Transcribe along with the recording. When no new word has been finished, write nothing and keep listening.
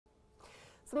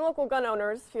Some local gun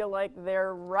owners feel like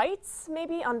their rights may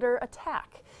be under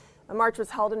attack. A march was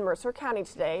held in Mercer County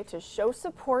today to show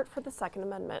support for the Second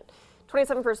Amendment.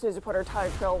 27 First News reporter Tyler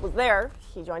Trill was there.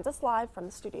 He joins us live from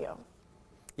the studio.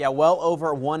 Yeah, well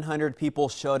over 100 people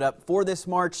showed up for this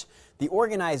march. The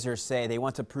organizers say they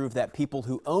want to prove that people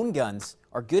who own guns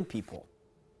are good people.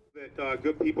 That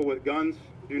good people with guns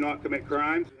do not commit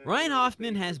crimes. Ryan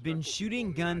Hoffman has been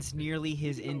shooting guns nearly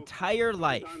his entire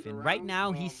life, and right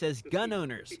now he says gun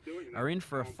owners are in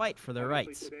for a fight for their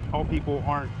rights. All people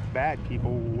aren't bad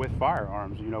people with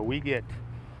firearms. You know, we get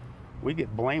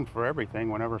blamed for everything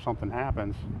whenever something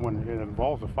happens when it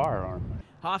involves a firearm.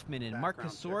 Hoffman and Mark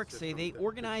Kasork say they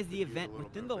organized the event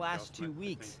within the last 2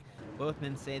 weeks. Both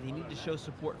men say they need to show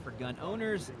support for gun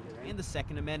owners and the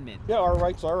Second Amendment. Yeah, our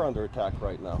rights are under attack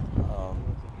right now.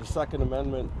 The Second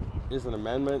Amendment is an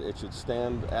amendment. It should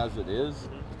stand as it is.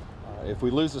 If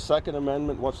we lose the Second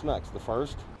Amendment, what's next? The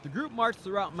First? The group marched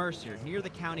throughout Mercer near the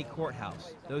county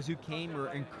courthouse. Those who came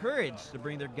were encouraged to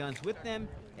bring their guns with them,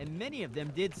 and many of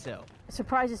them did so.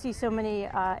 Surprised to see so many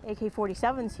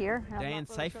AK-47s here. Diane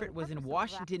Seifert was in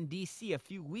Washington, D.C. a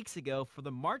few weeks ago for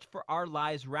the March for Our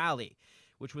Lives rally,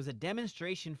 which was a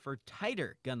demonstration for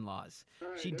tighter gun laws.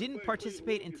 She didn't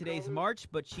participate in today's march,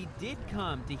 but she did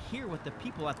come to hear what the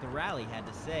people at the rally had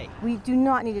to say. We do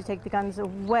not need to take the guns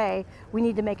away. We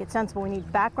need to make it sensible. We need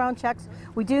background checks.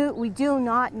 We do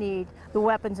not need the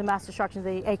weapons of mass destruction,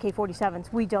 the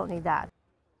AK-47s. We don't need that.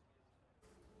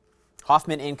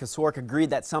 Hoffman and Kasork agreed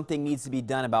that something needs to be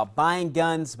done about buying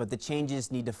guns, but the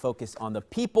changes need to focus on the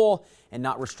people and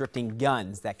not restricting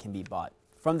guns that can be bought.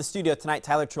 From the studio tonight,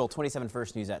 Tyler Trill, 27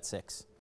 First News at 6.